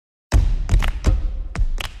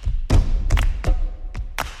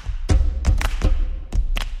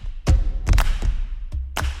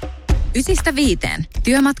9–5.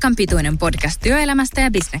 Työmatkan pituinen podcast työelämästä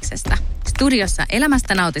ja bisneksestä. Studiossa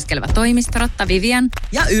elämästä nautiskeleva toimistorotta Vivian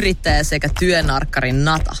ja yrittäjä sekä työnarkkarin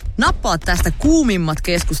Nata. Nappaa tästä kuumimmat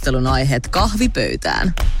keskustelun aiheet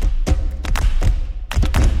kahvipöytään.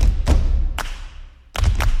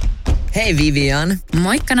 Hei Vivian.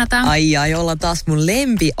 Moikka Nata. Ai, ollaan taas mun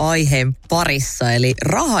lempiaiheen parissa, eli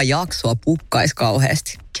rahajaksoa pukkaisi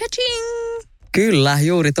kauheasti. Cha-ching! Kyllä,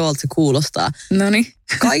 juuri tuolta se kuulostaa. Noniin.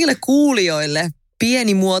 Kaikille kuulijoille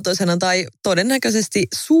pienimuotoisena tai todennäköisesti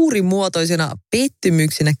suurimuotoisena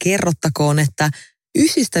pettymyksenä kerrottakoon, että 9–5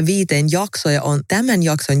 jaksoja on tämän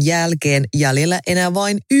jakson jälkeen jäljellä enää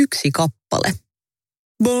vain 1 kappale.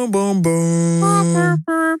 Bum, bum, bum.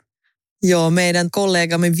 Joo, meidän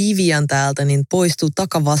kollegamme Vivian täältä niin poistuu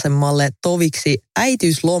takavasemmalle toviksi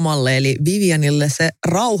äitiyslomalle, eli Vivianille se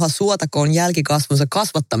rauha suotakoon jälkikasvunsa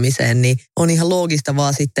kasvattamiseen, niin on ihan loogista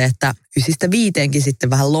vaan sitten, että 9–5 sitten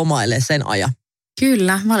vähän lomailee sen ajan.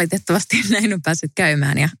 Kyllä, valitettavasti näin on päässyt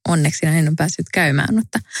käymään ja onneksi näin on päässyt käymään,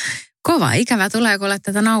 mutta kova ikävä tulee kuulla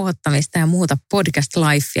tätä nauhoittamista ja muuta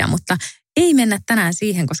podcast-lifea, mutta ei mennä tänään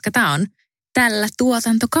siihen, koska tämä on tällä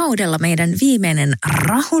tuotantokaudella meidän viimeinen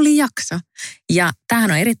Rahuli-jakso. Ja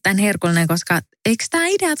tämähän on erittäin herkullinen, koska eikö tämä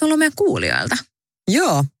idea tullut meidän kuulijoilta?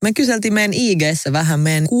 Joo, me kyseltiin meidän IG:ssä vähän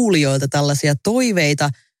meidän kuulijoilta tällaisia toiveita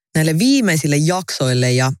näille viimeisille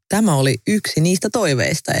jaksoille ja tämä oli yksi niistä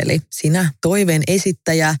toiveista. Eli sinä toiveen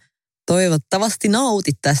esittäjä toivottavasti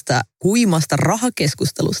nautit tästä huimasta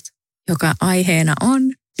rahakeskustelusta.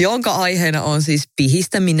 Jonka aiheena on siis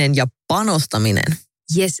pihistäminen ja panostaminen.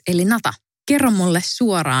 Jes, eli Nata, kerro mulle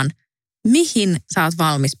suoraan, mihin sä oot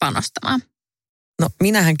valmis panostamaan? No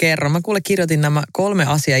minähän kerron. Mä kirjoitin nämä 3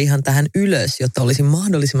 asiaa ihan tähän ylös, jotta olisin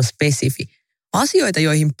mahdollisimman spesifi. Asioita,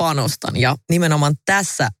 joihin panostan ja nimenomaan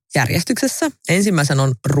tässä järjestyksessä. Ensimmäisenä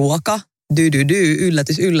on ruoka.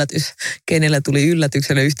 Yllätys, yllätys. Kenelle tuli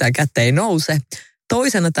yllätyksenä yhtään kättä ei nouse.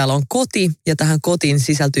 Toisena täällä on koti ja tähän kotiin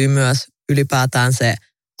sisältyy myös ylipäätään se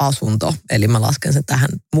asunto. Eli mä lasken sen tähän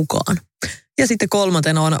mukaan. Ja sitten 3.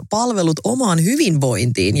 on palvelut omaan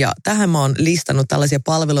hyvinvointiin ja tähän mä oon listannut tällaisia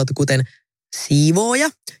palveluita kuten siivooja,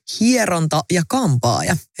 hieronta ja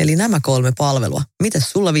kampaaja. Eli nämä 3 palvelua.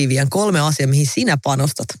 Mites sulla Vivian 3 asiaa, mihin sinä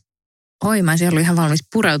panostat? Oi, mä olisin ollut ihan valmis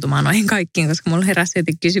pureutumaan noihin kaikkiin, koska mulla heräsi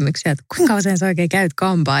heti kysymyksiä, että kuinka usein sä oikein käyt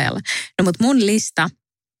kampaajalla. No mutta mun lista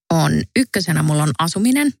on 1. mulla on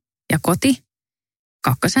asuminen ja koti,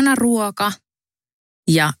 2. ruoka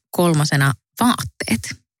ja 3.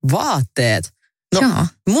 vaatteet. Vaatteet? No, joo.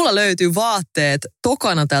 Mulla löytyy vaatteet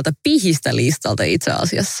tokana täältä pihistä listalta itse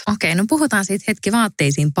asiassa. Okei, no puhutaan siitä hetki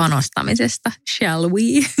vaatteisiin panostamisesta. Shall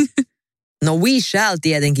we? No we shall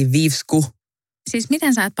tietenkin, vivsku. Siis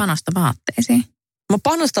miten sä et panosta vaatteisiin? Mä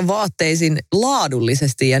panostan vaatteisiin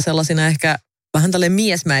laadullisesti ja sellaisina ehkä vähän tälle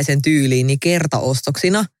miesmäisen tyyliin, niin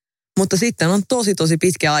kertaostoksina. Mutta sitten on tosi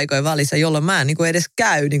pitkiä aikoja välissä, jolloin mä en edes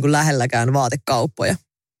käy lähelläkään vaatekauppoja.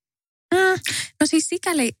 No siis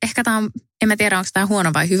sikäli ehkä tämä on, en mä tiedä onko tämä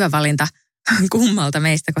huono vai hyvä valinta kummalta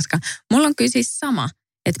meistä, koska mulla on kyllä siis sama,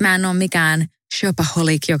 että mä en ole mikään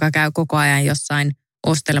shopaholic, joka käy koko ajan jossain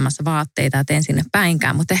ostelemassa vaatteita, että en sinne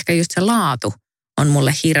päinkään, mutta ehkä just se laatu on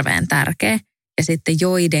mulle hirveän tärkeä. Ja sitten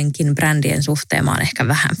joidenkin brändien suhteen mä oon ehkä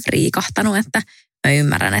vähän friikahtanut, että mä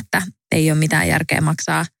ymmärrän, että ei ole mitään järkeä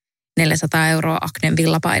maksaa 400 € Acnen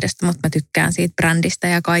villapaidasta, mutta mä tykkään siitä brändistä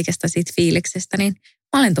ja kaikesta siitä fiiliksestä, niin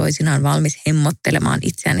mä olen toisinaan valmis hemmottelemaan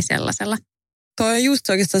itseäni sellaisella. Toi on just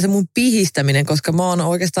oikeastaan se mun pihistäminen, koska mä oon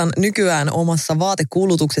oikeastaan nykyään omassa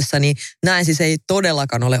vaatekulutuksessani, näin siis ei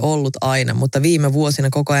todellakaan ole ollut aina, mutta viime vuosina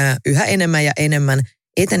koko ajan yhä enemmän ja enemmän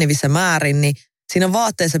etenevissä määrin, niin siinä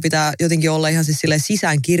vaatteessa pitää jotenkin olla ihan siis silleen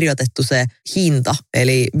sisään kirjoitettu se hinta,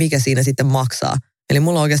 eli mikä siinä sitten maksaa. Eli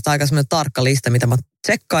mulla on oikeastaan aika semmoinen tarkka lista, mitä mä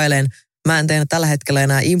tsekkailen. Mä en tee tällä hetkellä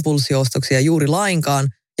enää impulssiostoksia juuri lainkaan.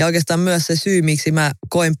 Ja oikeastaan myös se syy, miksi mä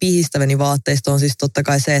koen pihistäväni vaatteista on siis totta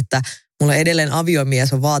kai se, että mulla edelleen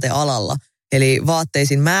aviomies on vaatealalla. Eli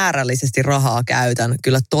vaatteisiin määrällisesti rahaa käytän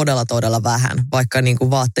kyllä todella vähän, vaikka niin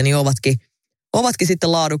kuin vaatteeni ovatkin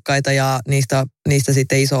sitten laadukkaita ja niistä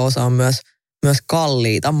sitten iso osa on myös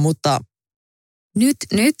kalliita, mutta Nyt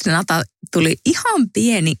Nata tuli ihan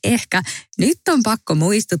pieni ehkä. Nyt on pakko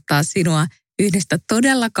muistuttaa sinua yhdestä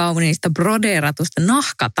todella kauniista brodeeratusta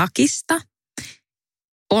nahkatakista.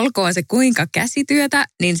 olkoon se kuinka käsityötä,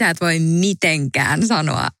 niin sä et voi mitenkään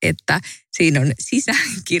sanoa, että siinä on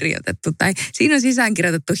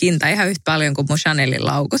sisäänkirjoitettu hinta ihan yhtä paljon kuin mun Chanelin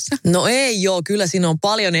laukussa. No ei joo, kyllä siinä on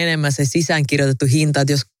paljon enemmän se sisäänkirjoitettu hinta.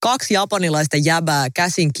 Että jos 2 japanilaista jäbää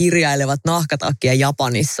käsin kirjailevat nahkatakkia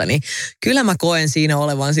Japanissa, niin kyllä mä koen siinä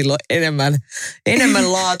olevan silloin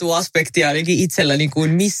enemmän laatuaspektia ainakin itselläni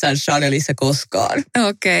kuin missään Chanelissa koskaan.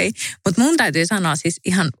 Okei, mutta mun täytyy sanoa siis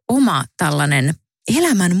ihan oma tällainen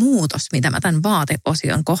elämänmuutos, mitä mä tämän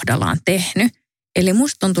vaateosion kohdalla on tehnyt. Eli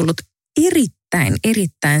musta on tullut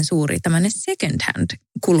erittäin suuri tämmöinen second hand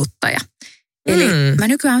kuluttaja. Eli mä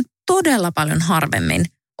nykyään todella paljon harvemmin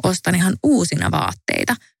ostan ihan uusina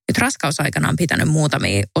vaatteita. Nyt raskausaikana on pitänyt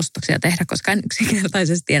muutamia ostoksia tehdä, koska en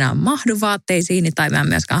yksinkertaisesti enää mahdu vaatteisiin tai mä en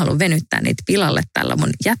myöskään halua venyttää niitä pilalle tällä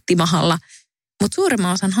mun jättimahalla. Mutta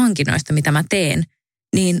suurimman osan hankinnoista, mitä mä teen,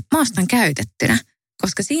 niin mä ostan käytettynä.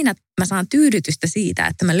 Koska siinä mä saan tyydytystä siitä,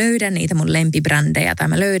 että mä löydän niitä mun lempibrändejä tai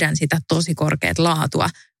mä löydän sitä tosi korkeat laatua,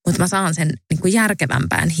 mutta mä saan sen niin kuin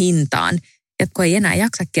järkevämpään hintaan. Ja kun ei enää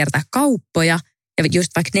jaksa kiertää kauppoja ja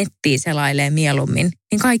just vaikka nettiä selailee mieluummin,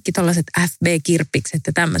 niin kaikki tollaiset FB-kirppikset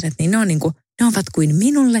ja tämmöiset, niin ne ovat kuin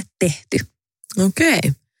minulle tehty.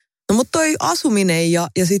 Okei. No mutta toi asuminen ja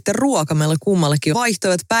sitten ruoka meillä kummallakin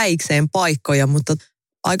vaihtoivat päikseen paikkoja, mutta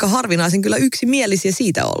aika harvinaisen kyllä yksimielisiä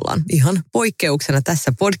siitä ollaan. Ihan poikkeuksena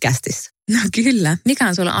tässä podcastissa. No kyllä. Mikä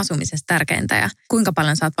on sulle asumisessa tärkeintä ja kuinka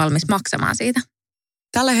paljon sä oot valmis maksamaan siitä?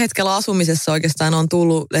 Tällä hetkellä asumisessa oikeastaan on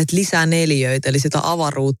tullut lisää neliöitä, eli sitä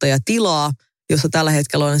avaruutta ja tilaa, jossa tällä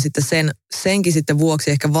hetkellä on sitten senkin sitten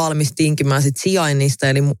vuoksi ehkä valmis tinkimään sit sijainnista,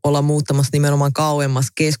 eli olla muuttamassa nimenomaan kauemmas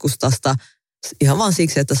keskustasta ihan vaan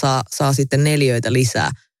siksi, että saa sitten neliöitä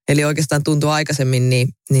lisää. Eli oikeastaan tuntui aikaisemmin,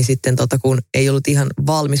 niin sitten kun ei ollut ihan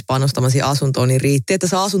valmis panostamaan siihen asuntoon, niin riitti, että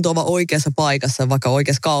se asunto on vaan oikeassa paikassa, vaikka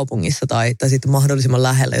oikeassa kaupungissa tai sitten mahdollisimman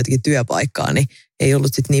lähellä jotenkin työpaikkaa, niin ei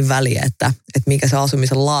ollut sitten niin väliä, että mikä se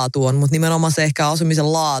asumisen laatu on. Mutta nimenomaan se ehkä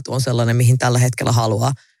asumisen laatu on sellainen, mihin tällä hetkellä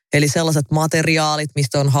haluaa. Eli sellaiset materiaalit,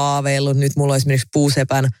 mistä on haaveillut. Nyt mulla on esimerkiksi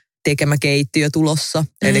puusepän tekemä keittiö tulossa.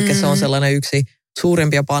 Eli se on sellainen yksi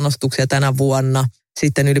suurimpia panostuksia tänä vuonna.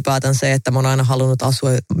 Sitten ylipäätään se, että mä oon aina halunnut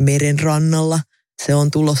asua meren rannalla. Se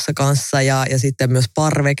on tulossa kanssa ja sitten myös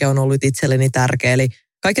parveke on ollut itselleni tärkeä. Eli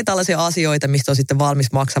kaikki tällaisia asioita, mistä on sitten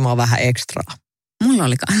valmis maksamaan vähän ekstraa. Mulla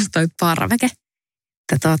oli myös toi parveke.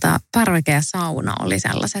 Parveke ja sauna oli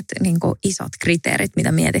sellaiset niin kuin isot kriteerit,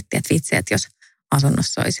 mitä mietittiin, että vitsi, että jos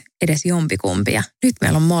asunnossa olisi edes jompikumpi. Ja nyt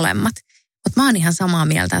meillä on molemmat. Mutta mä oon ihan samaa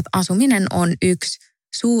mieltä, että asuminen on yksi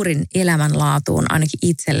suurin elämänlaatuun ainakin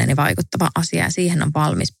itselleni vaikuttava asia ja siihen on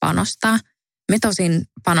valmis panostaa. Me tosin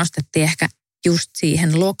panostettiin ehkä just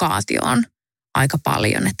siihen lokaatioon aika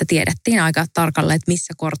paljon, että tiedettiin aika tarkalleen, että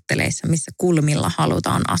missä kortteleissa, missä kulmilla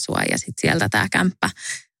halutaan asua ja sitten sieltä tämä kämppä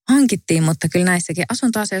hankittiin, mutta kyllä näissäkin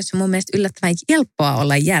asuntoasioissa on mun mielestä yllättävän helppoa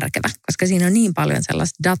olla järkevä, koska siinä on niin paljon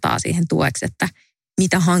sellaista dataa siihen tueksi, että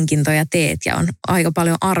mitä hankintoja teet ja on aika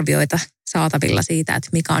paljon arvioita saatavilla siitä, että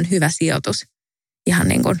mikä on hyvä sijoitus. Ihan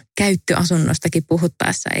niin kuin käyttöasunnostakin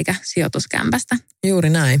puhuttaessa eikä sijoituskämpästä. Juuri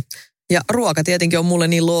näin. Ja ruoka tietenkin on mulle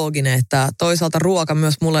niin looginen, että toisaalta ruoka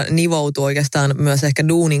myös mulle nivoutuu oikeastaan myös ehkä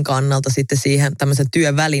duunin kannalta sitten siihen tämmöisen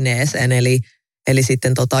työvälineeseen. Eli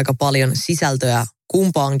sitten aika paljon sisältöä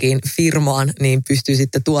kumpaankin firmaan, niin pystyy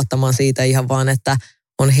sitten tuottamaan siitä ihan vaan, että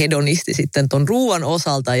on hedonisti sitten ton ruoan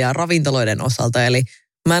osalta ja ravintoloiden osalta. Eli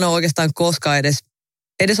mä en ole oikeastaan koskaan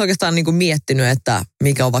edes oikeastaan niin kuin miettinyt, että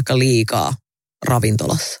mikä on vaikka liikaa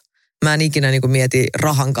ravintolassa. Mä en ikinä niin kuin mieti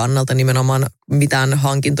rahan kannalta nimenomaan mitään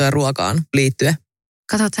hankintoja ruokaan liittyen.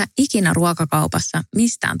 Katsot sä ikinä ruokakaupassa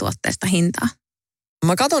mistään tuotteesta hintaa?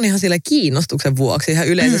 Mä katon ihan sille kiinnostuksen vuoksi ihan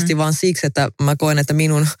yleisesti vaan siksi, että mä koen, että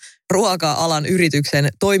minun ruoka-alan yrityksen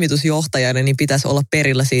toimitusjohtajana niin pitäisi olla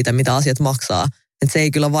perillä siitä, mitä asiat maksaa. Että se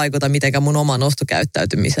ei kyllä vaikuta mitenkään mun omaan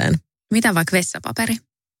ostokäyttäytymiseen. Mitä vaikka vessapaperi?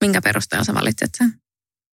 Minkä perusteella sä valitset sen?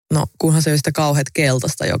 No kunhan se on sitä kauheat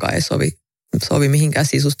keltaista, joka ei sovi mihinkään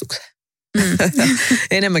sisustukseen.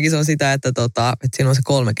 Enemmänkin se on sitä, että siinä on se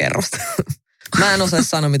 3 kerrosta. Mä en osaa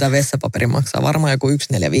sanoa, mitä vessapaperi maksaa. Varmaan joku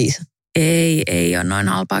 1,45. Ei ole noin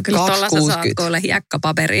halpaa. Kyllä tuolla sä saat kuule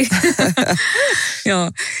hiekkapaperia.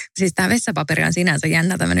 Joo, siis tämä vessapaperi on sinänsä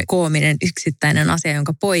jännä tämmöinen koominen yksittäinen asia,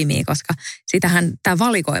 jonka poimii, koska sitähän tämä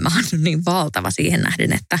valikoimahan on niin valtava siihen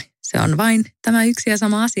nähden, että se on vain tämä yksi ja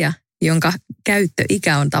sama asia, jonka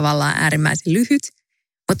käyttöikä on tavallaan äärimmäisen lyhyt.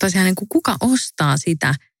 Mutta tosiaan niin kuka ostaa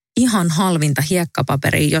sitä ihan halvinta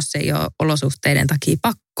hiekkapaperia, jos ei ole olosuhteiden takia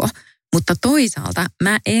pakko. Mutta toisaalta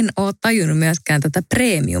mä en ole tajunnut myöskään tätä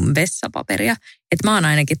premium-vessapaperia. Että mä oon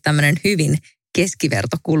ainakin tämmöinen hyvin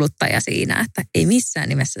keskivertokuluttaja siinä, että ei missään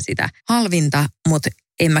nimessä sitä halvinta, mutta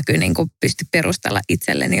en mä kyllä niin kuin pysty perustella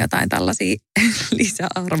itselleni jotain tällaisia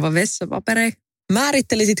lisäarvovessapapereita.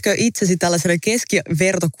 Määrittelisitkö itsesi tällaisena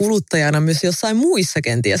keskivertokuluttajana myös jossain muissa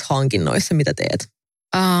kenties hankinnoissa, mitä teet?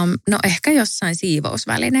 No ehkä jossain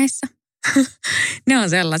siivousvälineissä. Ne on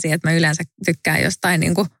sellaisia, että mä yleensä tykkään jostain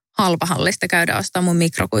niin kuin halpahallista käydä ostaa mun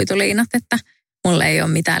mikrokuituliinat, että mulle ei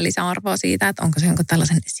ole mitään lisäarvoa siitä, että onko se jonkun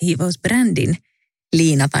tällaisen siivousbrändin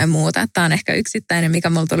liina tai muuta. Tämä on ehkä yksittäinen, mikä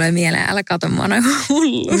mulla tulee mieleen. Älä katso mua noin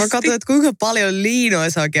hullusti. Mä katsoin, että kuinka paljon liinoja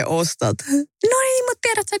sä oikein ostat. No ei, mutta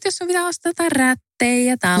tiedät sä, että jos sun pitää ostaa jotain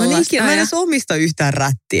rättejä ja tällaista. Mä en edes omista yhtään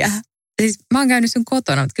rättiä. Siis mä oon käynyt sun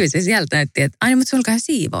kotona, mutta kyllä se sieltä näytti, että aina, mutta sulla on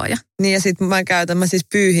siivooja. Niin ja sitten mä siis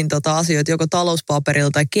pyyhin asioita joko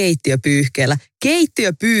talouspaperilla tai keittiöpyyhkeellä.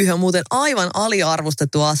 Keittiöpyyhe on muuten aivan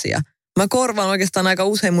aliarvostettu asia. Mä korvaan oikeastaan aika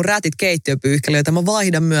usein mun rätit keittiöpyyhkeellä, joita mä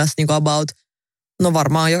vaihdan myös niin kuin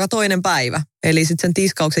varmaan joka toinen päivä. Eli sitten sen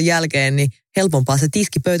tiskauksen jälkeen niin helpompaa se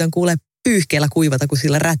tiskipöytän kuulee pyyhkeellä kuivata, kun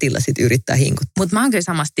sillä rätillä sitten yrittää hinkuttaa. Mutta mä oon kyllä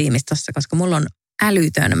samassa tiimissä tossa, koska mulla on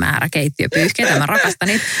älytön määrä keittiöpyyhkeitä, mä rakastan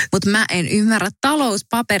niitä, mutta mä en ymmärrä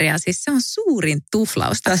talouspaperia, siis se on suurin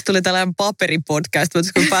tuflausta. Tästä tuli tällainen paperipodcast,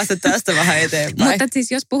 mutta kun päästä tästä vähän eteenpäin. Mutta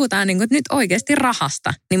siis jos puhutaan niin nyt oikeasti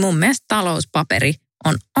rahasta, niin mun mielestä talouspaperi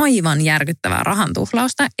on aivan järkyttävää rahan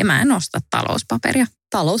tuflausta ja mä en osta talouspaperia.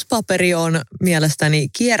 Talouspaperi on mielestäni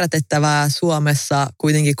kierrätettävää Suomessa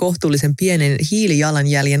kuitenkin kohtuullisen pienen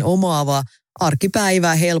hiilijalanjäljen omaava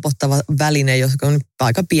arkipäivää helpottava väline, joka on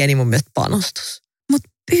aika pieni mun mielestä panostus. Mutta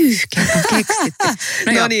pyyhkeet on keksitty.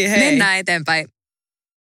 No joo, niin, hei. Mennään eteenpäin.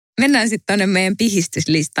 Mennään sitten tuonne meidän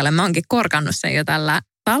pihistyslistalle. Mä oonkin korkannut sen jo tällä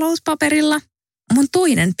talouspaperilla. Mun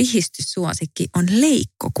toinen pihistyssuosikki on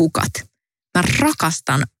leikkokukat. Mä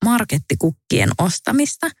rakastan markettikukkien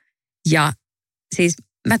ostamista ja siis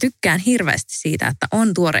mä tykkään hirveästi siitä, että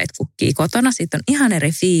on tuoreita kukkia kotona. Siitä on ihan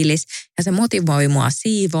eri fiilis ja se motivoi mua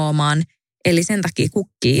siivoamaan. Eli sen takia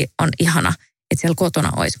kukkia on ihana, että siellä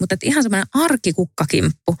kotona olisi. Mutta ihan semmoinen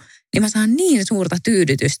arkikukkakimppu, niin mä saan niin suurta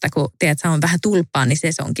tyydytystä, kun tiedät, sä on vähän tulppaani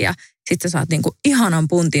sesonkin ja sit sä saat niinku ihanan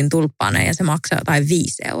puntin tulppaaneen ja se maksaa jotain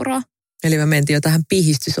 5 €. Eli mä mentiin jo tähän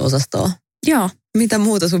pihistysosastoon. Joo. Mitä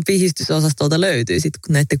muuta sun pihistysosastolta löytyy sitten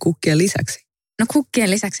näiden kukkien lisäksi? No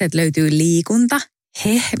kukkien lisäksi, että löytyy liikunta.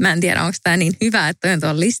 Mä en tiedä, onko tämä niin hyvä, että toi on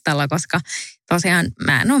tuolla listalla, koska tosiaan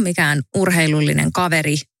mä en ole mikään urheilullinen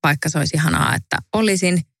kaveri, vaikka se olisi ihanaa, että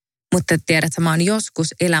olisin. Mutta tiedätkö, mä oon joskus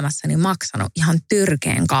elämässäni maksanut ihan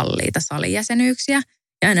törkeän kalliita salijäsenyyksiä.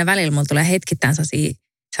 Ja aina välillä mulla tulee hetkittäin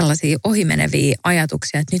sellaisia ohimeneviä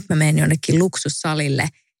ajatuksia, että nyt mä menen jonnekin luksussalille,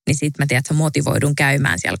 niin sit mä tiedän, että motivoidun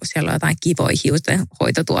käymään siellä, kun siellä on jotain kivoja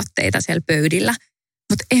hiustenhoitotuotteita siellä pöydillä.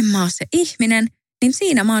 Mutta en mä ole se ihminen, niin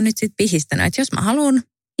siinä mä oon nyt sit pihistänyt, että jos mä haluan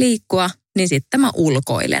liikkua, niin sitten mä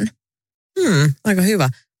ulkoilen. Aika hyvä.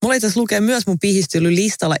 Mulla itse asiassa lukee myös mun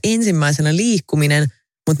pihistylylistalla ensimmäisenä liikkuminen,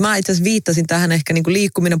 mutta mä itse asiassa viittasin tähän ehkä niinku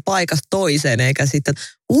liikkuminen paikasta toiseen, eikä sitten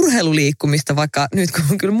urheiluliikkumista, vaikka nyt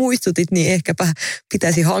kun kyllä muistutit, niin ehkäpä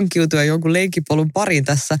pitäisi hankkiutua jonkun lenkkipolun pariin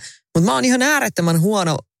tässä. Mutta mä oon ihan äärettömän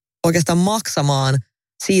huono oikeastaan maksamaan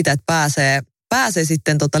siitä, että pääsee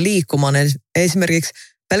sitten liikkumaan. Esimerkiksi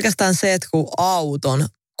pelkästään se, että kun auton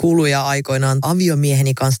kuluja aikoinaan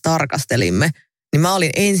aviomieheni kanssa tarkastelimme, niin mä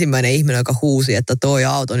olin ensimmäinen ihminen, joka huusi, että toi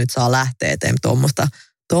auto nyt saa lähteä eteen.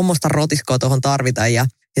 Tuommoista rotiskoa tuohon tarvitaan. Ja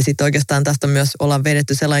sitten oikeastaan tästä myös ollaan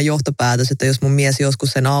vedetty sellainen johtopäätös, että jos mun mies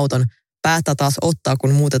joskus sen auton päättää taas ottaa,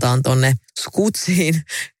 kun muutetaan tonne Skutsiin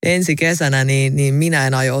ensi kesänä, niin minä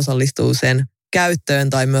en aio osallistua sen käyttöön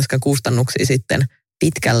tai myöskään kustannuksiin sitten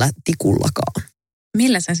pitkällä tikullakaan.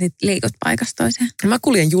 Millä sä sitten liikut paikasta toiseen? Mä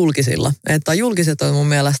kuljen julkisilla. Että julkiset on mun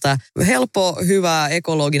mielestä helppo, hyvä,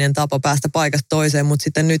 ekologinen tapa päästä paikasta toiseen, mutta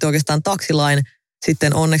sitten nyt oikeastaan taksilain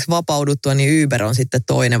sitten onneksi vapauduttua, niin Uber on sitten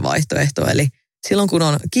toinen vaihtoehto. Eli silloin kun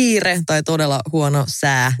on kiire tai todella huono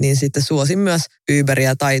sää, niin sitten suosin myös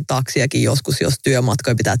Uberia tai taksiakin joskus, jos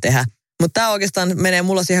työmatkoja pitää tehdä. Mutta tämä oikeastaan menee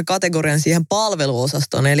mulla siihen kategorian siihen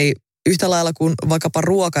palveluosastoon. Eli yhtä lailla kuin vaikkapa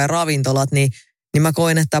ruoka- ja ravintolat, niin mä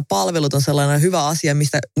koen, että palvelut on sellainen hyvä asia,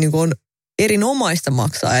 mistä niin on erinomaista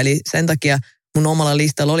maksaa. Eli sen takia mun omalla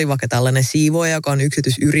listalla oli vaikka tällainen siivooja, joka on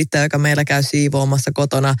yksityisyrittäjä, joka meillä käy siivoamassa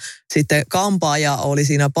kotona. Sitten kampaaja oli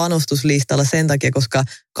siinä panostuslistalla sen takia, koska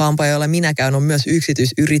kampaaja, jolla minä käyn, on myös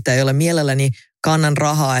yksityisyrittäjä, jolla mielelläni kannan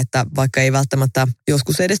rahaa, että vaikka ei välttämättä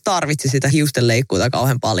joskus edes tarvitse sitä hiustenleikkuuta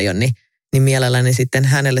kauhean paljon, niin mielelläni sitten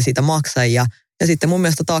hänelle siitä maksaa. Ja sitten mun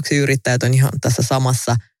mielestä taksiyrittäjät on ihan tässä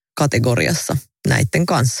samassa kategoriassa näiden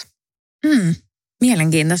kanssa.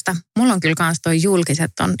 Mielenkiintoista. Mulla on kyllä kans toi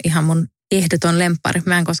julkiset on ihan mun ehdoton lemppari.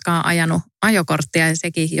 Mä en koskaan ajanut ajokorttia ja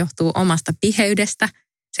sekin johtuu omasta piheydestä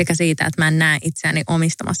sekä siitä, että mä en näe itseäni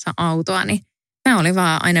omistamassa autoa. Niin mä olin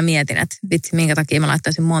vaan aina mietin, että vitsi, minkä takia mä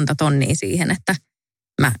laittaisin monta tonnia siihen, että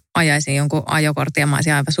mä ajaisin jonkun ajokortin ja mä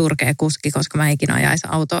olisin aivan surkea kuski, koska mä ikinä ajaisi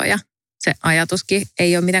autoa ja se ajatuskin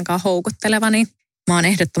ei ole mitenkään houkutteleva, niin mä oon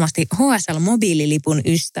ehdottomasti HSL-mobiililipun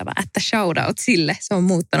ystävä, että shout out sille. Se on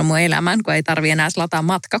muuttanut mun elämän, kun ei tarvi enää lataa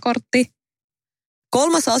matkakorttia.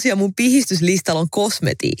 3. asia mun pihistyslistalla on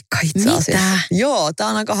kosmetiikka itse asiassa. Mitä? Joo, tää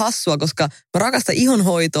on aika hassua, koska mä rakastan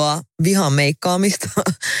ihonhoitoa, vihaan meikkaamista.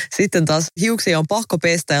 Sitten taas hiuksia on pakko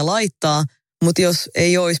pestä ja laittaa, mutta jos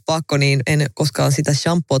ei olisi pakko, niin en koskaan sitä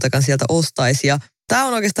shampootakaan sieltä ostaisi. Ja tää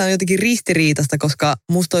on oikeastaan jotenkin ristiriitasta, koska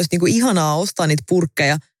musta olisi niinku ihanaa ostaa niitä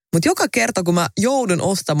purkkeja. Mutta joka kerta, kun mä joudun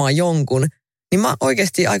ostamaan jonkun, niin mä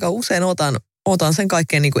oikeasti aika usein otan sen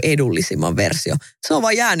kaikkein niinku edullisimman versio. Se on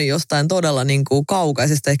vaan jäänyt jostain todella niinku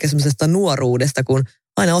kaukaisesta, ehkä semmoisesta nuoruudesta, kun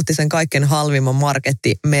aina otti sen kaikkein halvimman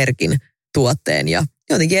markettimerkin tuotteen. Ja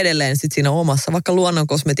jotenkin edelleen sitten siinä omassa, vaikka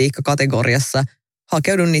luonnonkosmetiikka-kategoriassa,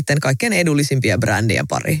 hakeudun niiden kaikkein edullisimpia brändien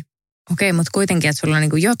pariin. Okei, mutta kuitenkin, että sulla on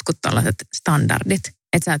niinku jotkut tällaiset standardit,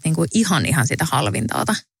 että sä et niinku ihan sitä halvinta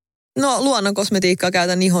ota. No luonnonkosmetiikkaa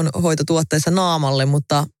käytän ihonhoitotuotteissa naamalle,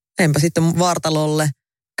 mutta enpä sitten vartalolle.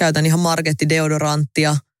 Käytän ihan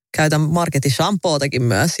markettideodoranttia, käytän markettishampootakin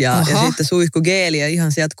myös ja sitten suihkugeeliä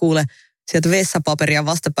ihan sieltä vessapaperia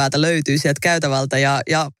vastapäätä löytyy sieltä käytävältä ja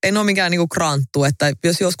en ole mikään niinku kranttu, että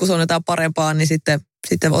jos joskus on jotain parempaa, niin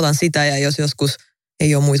sitten otan sitä ja jos joskus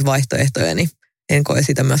ei ole muita vaihtoehtoja, niin en koe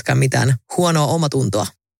sitä myöskään mitään huonoa omatuntoa.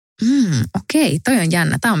 Okei, toi on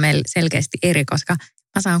jännä. Tämä on meillä selkeästi eri, koska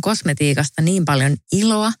mä saan kosmetiikasta niin paljon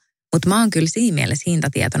iloa, mutta mä oon kyllä siinä mielessä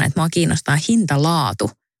hintatietoinen, että mua kiinnostaa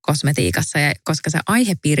hintalaatu kosmetiikassa ja koska se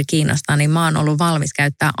aihepiiri kiinnostaa, niin mä oon ollut valmis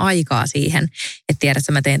käyttää aikaa siihen, että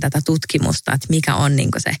tiedätkö, mä teen tätä tutkimusta, että mikä on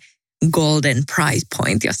niinku se golden price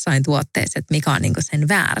point jossain tuotteessa, että mikä on niinku sen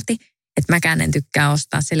väärti. Että mäkään en tykkää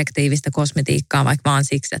ostaa selektiivistä kosmetiikkaa vaikka vaan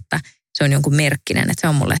siksi, että se on jonkun merkkinen, että se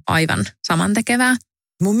on mulle aivan samantekevää.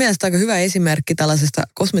 Mun mielestä aika hyvä esimerkki tällaisesta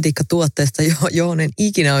kosmetiikkatuotteesta, johon en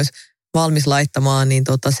ikinä olisi valmis laittamaan, niin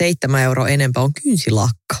 7 € enempää on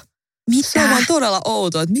kynsilakka. Mitä? Se on vaan todella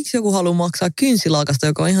outoa, että miksi joku haluaa maksaa kynsilakasta,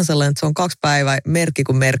 joka on ihan sellainen, että se on 2 päivää merkki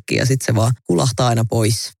kuin merkki ja sitten se vaan kulahtaa aina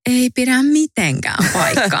pois. Ei pidä mitenkään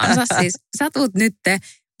paikkaansa. Siis sä tuut nyt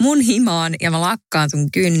mun himaan ja mä lakkaan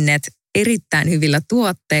sun kynnet erittäin hyvillä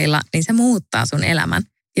tuotteilla, niin se muuttaa sun elämän.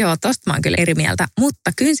 Joo, tosta mä oon kyllä eri mieltä,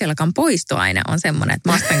 mutta kynsilakan poistoaine on semmoinen, että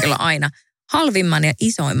mä ostan kyllä aina halvimman ja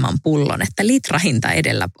isoimman pullon, että litrahinta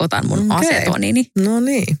edellä otan mun asetonini. No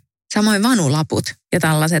niin. Samoin vanulaput ja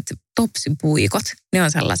tällaiset topsipuikot, ne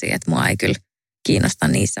on sellaisia, että mua ei kyllä kiinnosta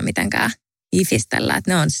niissä mitenkään hifistellä,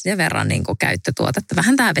 että ne on sen verran niin kuin käyttötuotetta.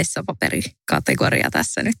 Vähän tämä vessapaperikategoria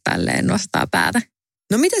tässä nyt tälleen nostaa päätä.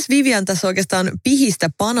 No mites Vivian tässä oikeastaan pihistä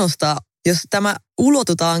panostaa, jos tämä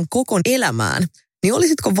ulotutaan koko elämään, niin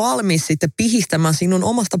olisitko valmis sitten pihistämään sinun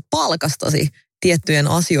omasta palkastasi tiettyjen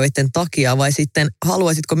asioiden takia vai sitten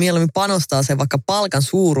haluaisitko mieluummin panostaa sen vaikka palkan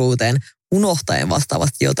suuruuteen unohtaen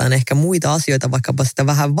vastaavasti jotain ehkä muita asioita, vaikkapa sitä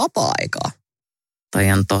vähän vapaa-aikaa?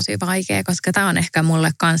 Toi on tosi vaikea, koska tämä on ehkä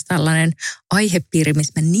mulle myös tällainen aihepiiri,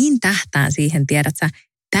 missä mä niin tähtään siihen, tiedät sä,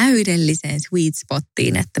 täydelliseen sweet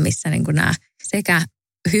spottiin, että missä niin kuin nämä sekä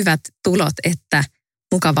hyvät tulot että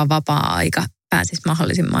mukava vapaa-aika pääsisi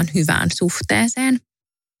mahdollisimman hyvään suhteeseen.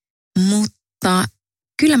 Mutta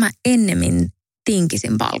kyllä mä ennemmin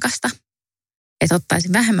tinkisin palkasta, että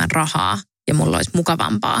ottaisin vähemmän rahaa ja mulla olisi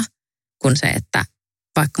mukavampaa kuin se, että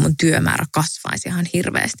vaikka mun työmäärä kasvaisi ihan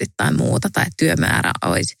hirveästi tai muuta, tai työmäärä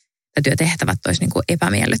olisi, tai työtehtävät olisi niin kuin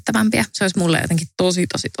epämiellyttävämpiä. Se olisi mulle jotenkin tosi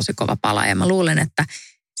kova pala, ja mä luulen, että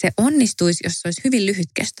se onnistuisi, jos se olisi hyvin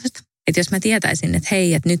lyhytkestoista. Että jos mä tietäisin, että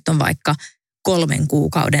hei, että nyt on vaikka 3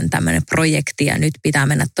 kuukauden tämmöinen projekti, ja nyt pitää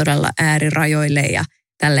mennä todella äärirajoille ja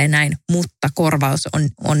tälleen näin, mutta korvaus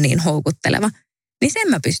on niin houkutteleva, niin sen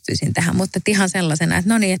mä pystyisin tehdä. Mutta ihan sellaisena, että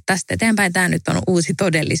no niin, että tästä eteenpäin tämä nyt on uusi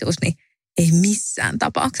todellisuus, niin ei missään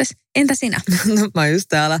tapauksessa. Entä sinä? No mä just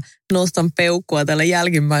täällä nostan peukkua tällä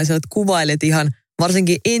jälkimmäisellä, että kuvailet ihan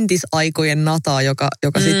varsinkin entisaikojen Nataa,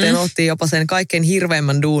 joka sitten otti jopa sen kaikkein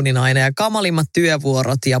hirveimmän duunin aina ja kamalimmat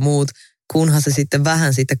työvuorot ja muut, kunhan se sitten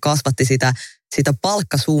vähän sitten kasvatti sitä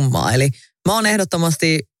palkkasummaa. Eli mä oon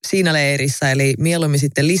ehdottomasti siinä leirissä, eli mieluummin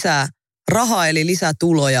sitten lisää rahaa, eli lisää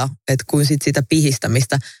tuloja, että kuin sitten sitä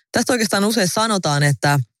pihistämistä. Tästä oikeastaan usein sanotaan,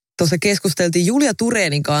 että tuossa keskusteltiin Julia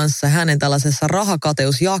Turenin kanssa hänen tällaisessa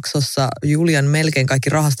rahakateusjaksossa, Julian melkein kaikki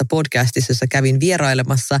rahasta podcastissa, jossa kävin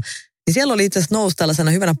vierailemassa, niin siellä oli itse asiassa nousi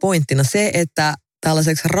tällaisena hyvänä pointtina se, että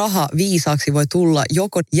tällaiseksi rahaviisaaksi voi tulla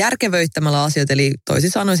joko järkevöittämällä asioita, eli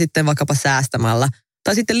toisin sanoen sitten vaikkapa säästämällä,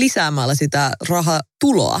 tai sitten lisäämällä sitä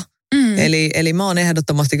rahatuloa. Eli mä oon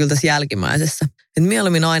ehdottomasti kyllä tässä jälkimmäisessä. Että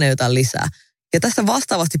mieluummin aina jotain lisää. Ja tässä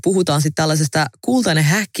vastaavasti puhutaan sitten tällaisesta kultainen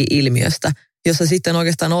häkki-ilmiöstä, jossa sitten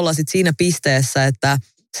oikeastaan ollaan sitten siinä pisteessä, että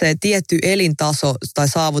se tietty elintaso tai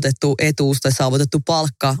saavutettu etuus tai saavutettu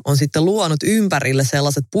palkka on sitten luonut ympärille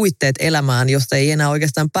sellaiset puitteet elämään, josta ei enää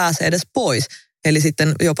oikeastaan pääse edes pois. Eli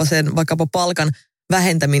sitten jopa sen vaikkapa palkan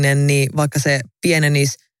vähentäminen, niin vaikka se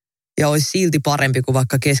pienenisi ja olisi silti parempi kuin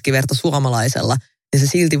vaikka keskiverto suomalaisella, niin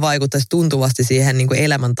se silti vaikuttaisi tuntuvasti siihen niin kuin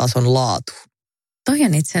elämäntason laatuun. Toi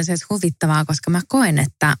on itse asiassa huvittavaa, koska mä koen,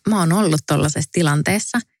 että mä oon ollut tollaisessa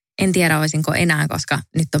tilanteessa. En tiedä, olisinko enää, koska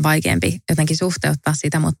nyt on vaikeampi jotenkin suhteuttaa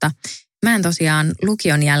sitä, mutta mä en tosiaan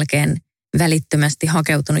lukion jälkeen välittömästi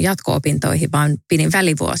hakeutunut jatko-opintoihin, vaan pidin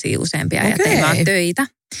välivuosia useampia ja tein vaan töitä.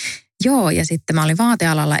 Joo, ja sitten mä olin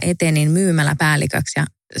vaatealalla etenin myymäläpäälliköksi ja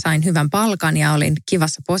sain hyvän palkan ja olin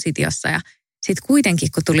kivassa positiossa. Ja sitten kuitenkin,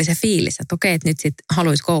 kun tuli se fiilis, että okei, että nyt sitten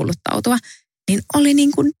haluaisi kouluttautua, niin oli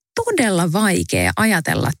niin kuin todella vaikea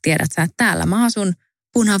ajatella, tiedät sä, että täällä mä asun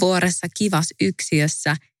Punavuoressa kivas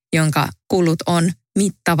yksiössä, jonka kulut on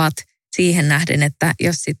mittavat siihen nähden, että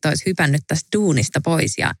jos sitten olisi hypännyt tästä duunista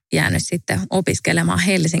pois ja jäänyt sitten opiskelemaan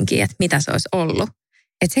Helsinkiin, että mitä se olisi ollut.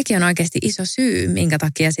 Että sekin on oikeasti iso syy, minkä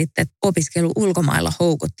takia sitten opiskelu ulkomailla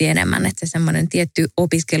houkutti enemmän, että se semmoinen tietty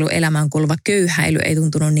opiskeluelämään kuuluva köyhäily ei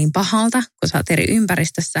tuntunut niin pahalta, kun sä oot eri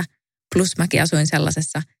ympäristössä. Plus mäkin asuin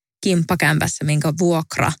sellaisessa kimppakämpässä, minkä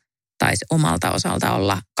vuokra taisi omalta osalta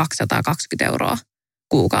olla 220 €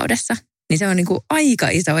 kuukaudessa. Niin se on niin kuin aika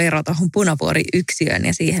iso ero tuohon Punavuori-yksiöön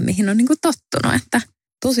ja siihen, mihin on niin kuin tottunut. Että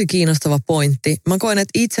tosi kiinnostava pointti. Mä koen,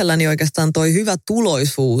 että itselläni oikeastaan toi hyvä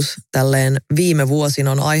tuloisuus tälleen viime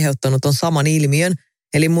vuosina on aiheuttanut ton saman ilmiön.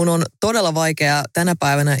 Eli mun on todella vaikea tänä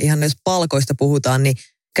päivänä, ihan jos palkoista puhutaan, niin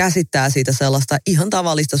käsittää siitä sellaista ihan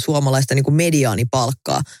tavallista suomalaista niin kuin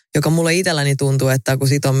mediaanipalkkaa, joka mulle itselläni tuntuu, että kun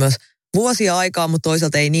siitä on myös vuosia aikaa, mutta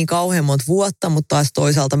toisaalta ei niin kauhean monta vuotta, mutta taas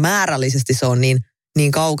toisaalta määrällisesti se on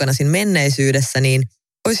niin kaukana siinä menneisyydessä, niin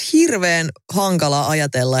olisi hirveän hankala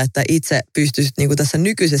ajatella, että itse pystyisit niin kuin tässä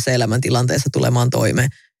nykyisessä elämäntilanteessa tulemaan toimeen.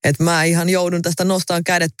 Että mä ihan joudun tästä nostamaan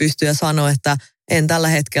kädet pystyyn ja sanoa, että en tällä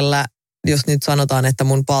hetkellä, jos nyt sanotaan, että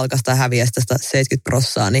mun palkasta häviäisi tästä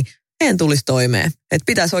 70%, niin en tulisi toimeen. Että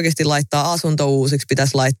pitäisi oikeasti laittaa asunto uusiksi,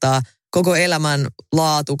 pitäisi laittaa koko elämän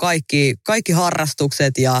laatu, kaikki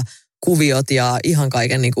harrastukset ja kuviot ja ihan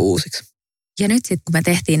kaiken niin kuin uusiksi. Ja nyt sitten, kun me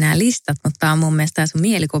tehtiin nämä listat, mutta mun mielestä sun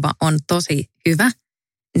mielikuva on tosi hyvä,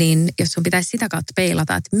 niin jos sun pitäisi sitä kautta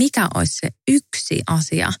peilata, että mikä olisi se yksi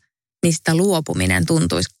asia, mistä luopuminen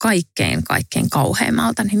tuntuisi kaikkein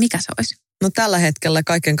kauheimmalta, niin mikä se olisi? No tällä hetkellä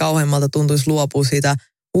kaikkein kauheimmalta tuntuisi luopua siitä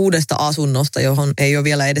uudesta asunnosta, johon ei ole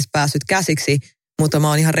vielä edes päässyt käsiksi, mutta mä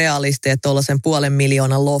oon ihan realisti, että tuollaisen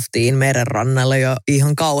 500,000 loftiin merenrannalle jo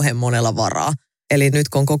ihan kauhean monella varaa. Eli nyt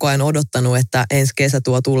kun on koko ajan odottanut, että ensi kesä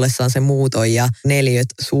tuo tullessaan se muuton ja neliöt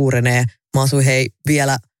suurenee. Mä asuin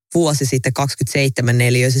vielä vuosi sitten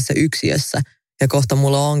 27-neliöisessä yksiössä ja kohta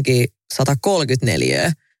mulla onkin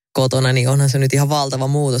 134 kotona, niin onhan se nyt ihan valtava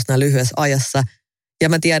muutos näin lyhyessä ajassa. Ja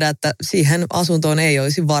mä tiedän, että siihen asuntoon ei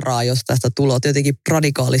olisi varaa, jos tästä tulot jotenkin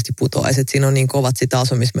radikaalisti putoaisi. Siinä on niin kovat sitä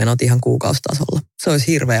asumismenot ihan kuukausitasolla. Se olisi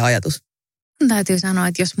hirveä ajatus. Täytyy sanoa,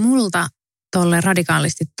 että jos multa tolle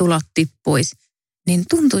radikaalisti tulot tippuisi, niin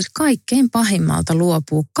tuntuisi kaikkein pahimmalta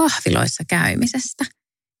luopua kahviloissa käymisestä.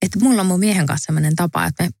 Että mulla on mun miehen kanssa sellainen tapa,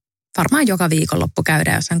 että me varmaan joka viikonloppu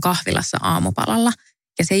käydään jossain kahvilassa aamupalalla.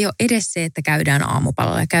 Ja se ei ole edes se, että käydään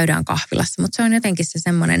aamupalalla ja käydään kahvilassa, mutta se on jotenkin se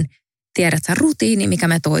semmoinen, tiedätkö, rutiini, mikä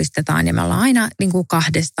me toistetaan. Ja me ollaan aina niin kuin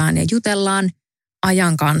kahdestaan ja jutellaan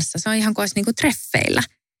ajan kanssa. Se on ihan kuin olisi niin kuin treffeillä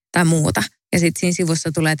tai muuta. Ja sitten siinä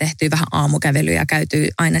sivussa tulee tehtyä vähän aamukävelyä ja käytyy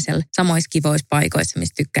aina siellä samoissa kivoissa paikoissa,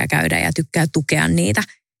 missä tykkää käydä ja tykkää tukea niitä.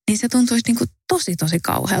 Niin se tuntuisi niin kuin tosi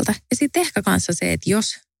kauhealta. Ja sitten ehkä kanssa se, että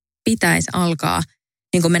jos pitäisi alkaa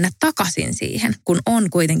niin kuin mennä takaisin siihen, kun on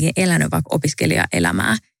kuitenkin elänyt vaikka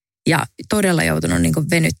opiskelijaelämää ja todella joutunut niin kuin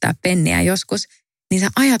venyttää penniä joskus, niin se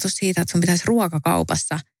ajatus siitä, että sun pitäisi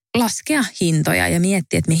ruokakaupassa laskea hintoja ja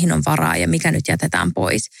miettiä, että mihin on varaa ja mikä nyt jätetään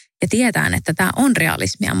pois. Ja tietään, että tämä on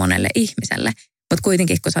realismia monelle ihmiselle. Mutta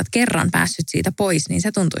kuitenkin, kun sä oot kerran päässyt siitä pois, niin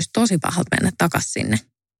se tuntuisi tosi pahalta mennä takaisin sinne.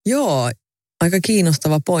 Joo, aika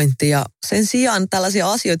kiinnostava pointti. Ja sen sijaan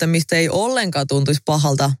tällaisia asioita, mistä ei ollenkaan tuntuisi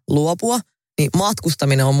pahalta luopua, niin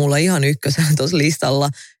matkustaminen on mulla ihan ykkösenä tuossa listalla.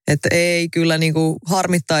 Että ei kyllä niinku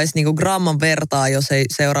harmittaisi niinku gramman vertaa, jos ei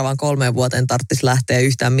seuraavan 3 vuoteen tarvitsisi lähteä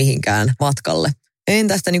yhtään mihinkään matkalle. En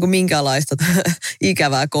tästä niinku minkäänlaista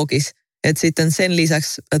ikävää kokisi. Että sitten sen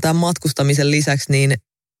lisäksi, tämän matkustamisen lisäksi, niin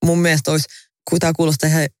mun mielestä olisi, kun tämä kuulostaa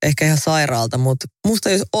ehkä ihan sairaalta, mutta musta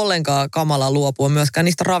ei olisi ollenkaan kamalaa luopua myöskään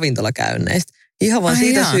niistä ravintolakäynneistä. Ihan vaan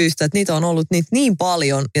siitä syystä, että niitä on ollut niin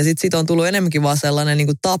paljon ja sitten on tullut enemmänkin vaan sellainen niin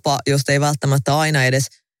kuin tapa, josta ei välttämättä aina edes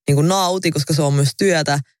niin kuin nauti, koska se on myös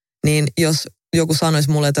työtä. Niin jos joku sanoisi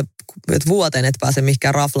mulle, että vuoteen et pääse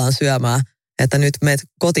mihinkään raflaan syömään, että nyt meet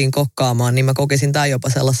kotiin kokkaamaan, niin mä kokisin tämän jopa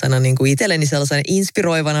sellaisena niin kuin itselleni sellaisena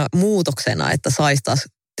inspiroivana muutoksena, että saisi taas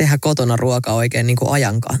tehdä kotona ruokaa oikein niin kuin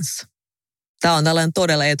ajan kanssa. Tämä on tällainen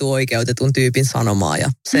todella etuoikeutetun tyypin sanomaa ja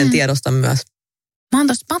sen tiedostan myös. Mä oon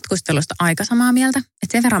tuosta matkustelusta aika samaa mieltä,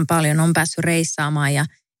 että sen verran paljon on päässyt reissaamaan ja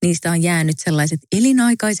niistä on jäänyt sellaiset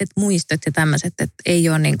elinaikaiset muistot ja tämmöiset, että ei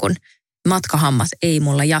ole niin kuin matkahammas ei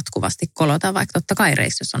mulla jatkuvasti kolota, vaikka totta kai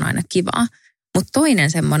reissussa on aina kivaa. Mutta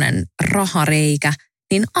toinen semmoinen rahareikä,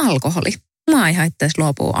 niin alkoholi. Mä ei haittaisi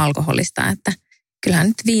luopua alkoholista, että kyllähän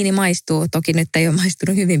nyt viini maistuu. Toki nyt ei ole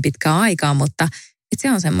maistunut hyvin pitkään aikaa, mutta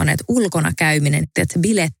se on semmoinen, että ulkona käyminen, että se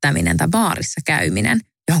bilettäminen tai baarissa käyminen,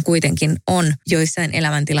 johon kuitenkin on joissain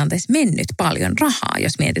elämäntilanteissa mennyt paljon rahaa.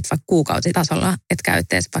 Jos mietit vaikka kuukausitasolla, että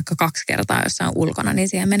käyttäisi vaikka 2 kertaa jossain ulkona, niin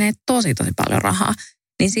siihen menee tosi paljon rahaa.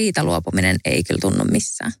 Niin siitä luopuminen ei kyllä tunnu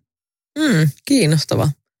missään. Kiinnostava.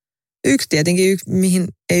 Yksi tietenkin, mihin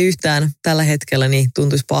ei yhtään tällä hetkellä niin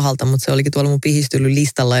tuntuisi pahalta, mutta se olikin tuolla mun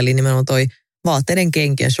pihistylylistalla, eli nimenomaan toi vaatteiden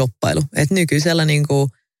kenkien shoppailu. Että nykyisellä niin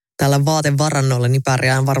kuin tällä vaatevarannolla niin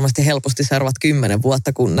pärjään varmasti helposti seuraavat 10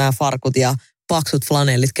 vuotta, kun nämä farkut ja paksut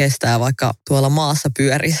flanellit kestää, vaikka tuolla maassa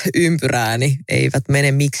pyörisi ympyrää, niin eivät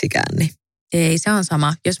mene miksikään. Niin. Ei, se on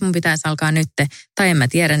sama. Jos mun pitäisi alkaa nyt, tai en mä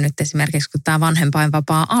tiedä nyt esimerkiksi, kun tämä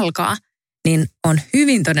vanhempainvapaa alkaa, niin on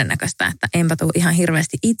hyvin todennäköistä, että enpä tule ihan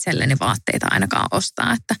hirveästi itselleni vaatteita ainakaan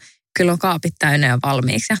ostaa, että kyllä on kaapit täynnä jo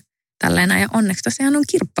valmiiksi ja tälleen. Ja onneksi tosiaan on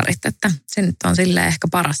kirpparit, että se nyt on silleen ehkä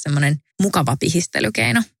paras semmoinen mukava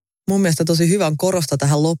pihistelykeino. Mun mielestä tosi hyvä on korostaa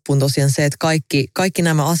tähän loppuun tosiaan se, että kaikki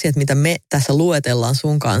nämä asiat, mitä me tässä luetellaan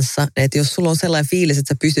sun kanssa, että jos sulla on sellainen fiilis,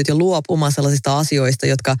 että sä pystyt jo luopumaan sellaisista asioista,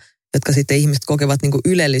 jotka sitten ihmiset kokevat niin kuin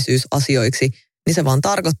ylellisyysasioiksi, niin se vaan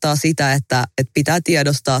tarkoittaa sitä, että pitää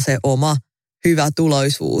tiedostaa se oma hyvä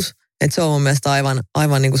tuloisuus. Että se on mun mielestä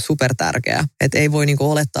aivan niin kuin supertärkeää. Että ei voi niin kuin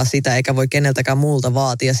olettaa sitä, eikä voi keneltäkään muulta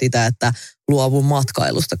vaatia sitä, että luovun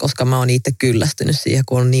matkailusta, koska mä oon itse kyllästynyt siihen,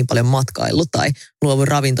 kun on niin paljon matkailu tai luovun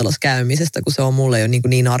ravintolassa käymisestä, kun se on mulle jo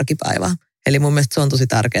niin arkipäivää. Eli mun mielestä se on tosi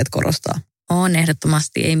tärkeää korostaa. On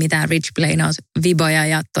ehdottomasti, ei mitään Rich Blainaus-viboja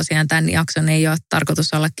ja tosiaan tämän jakson ei ole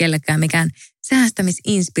tarkoitus olla kellekään mikään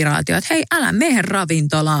säästämisinspiraatio, että hei, älä mene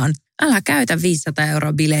ravintolaan, älä käytä 500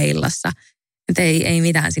 € bileillassa, että ei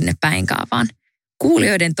mitään sinne päinkään, vaan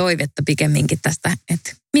kuulijoiden toivetta pikemminkin tästä,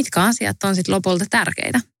 että mitkä asiat on sitten lopulta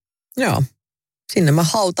tärkeitä. Joo. Sinne mä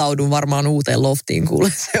hautaudun varmaan uuteen loftiin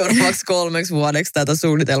kuule seuraavaksi 3 vuodeksi tätä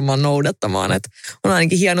suunnitelmaa noudattamaan, että on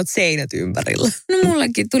ainakin hienot seinät ympärillä. No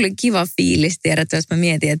mullekin tuli kiva fiilis, tiedät, jos mä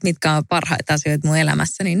mietin, että mitkä on parhaita asioita mun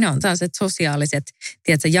elämässä, niin ne on sellaiset sosiaaliset,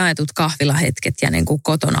 tiedätkö, jaetut kahvilahetket ja niin kuin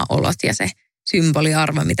kotona olot ja se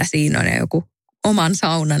symboliarvo, mitä siinä on ja joku oman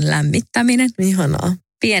saunan lämmittäminen. Ihanaa.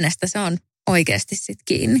 Pienestä se on oikeasti sitten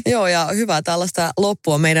kiinni. Joo, ja hyvä tällaista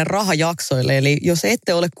loppua meidän rahajaksoille. Eli jos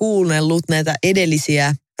ette ole kuunnellut näitä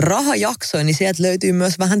edellisiä rahajaksoja, niin sieltä löytyy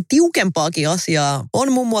myös vähän tiukempaakin asiaa.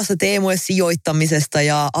 On muun muassa teemoja sijoittamisesta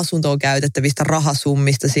ja asuntoon käytettävistä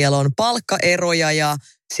rahasummista. Siellä on palkkaeroja ja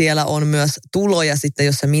siellä on myös tuloja sitten,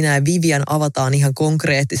 jossa minä ja Vivian avataan ihan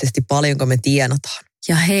konkreettisesti paljonko me tienataan.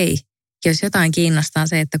 Ja hei, jos jotain kiinnostaa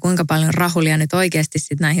se, että kuinka paljon rahulia nyt oikeasti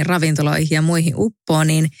sitten näihin ravintoloihin ja muihin uppoo,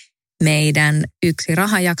 niin meidän yksi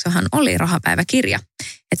rahajaksohan oli rahapäiväkirja.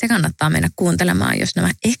 Että se kannattaa mennä kuuntelemaan, jos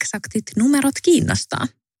nämä eksaktit numerot kiinnostaa.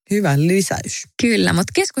 Hyvä lisäys. Kyllä,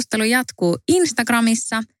 mutta keskustelu jatkuu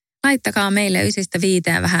Instagramissa. Laittakaa meille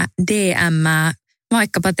 1-5 vähän DM:ää,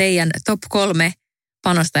 vaikkapa teidän top 3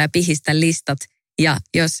 panosta ja pihistä listat. Ja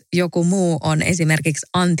jos joku muu on esimerkiksi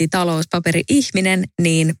antitalouspaperi-ihminen,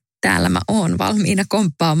 niin täällä mä oon valmiina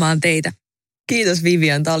komppaamaan teitä. Kiitos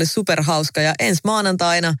Vivian, tää oli superhauska ja ensi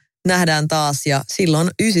maanantaina nähdään taas ja silloin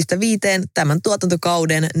 9-5 tämän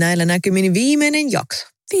tuotantokauden näillä näkymin viimeinen jakso.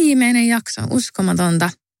 Viimeinen jakso, uskomatonta.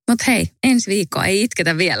 Mutta hei, ensi viikkoa ei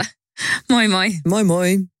itketä vielä. Moi moi. Moi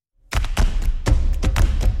moi.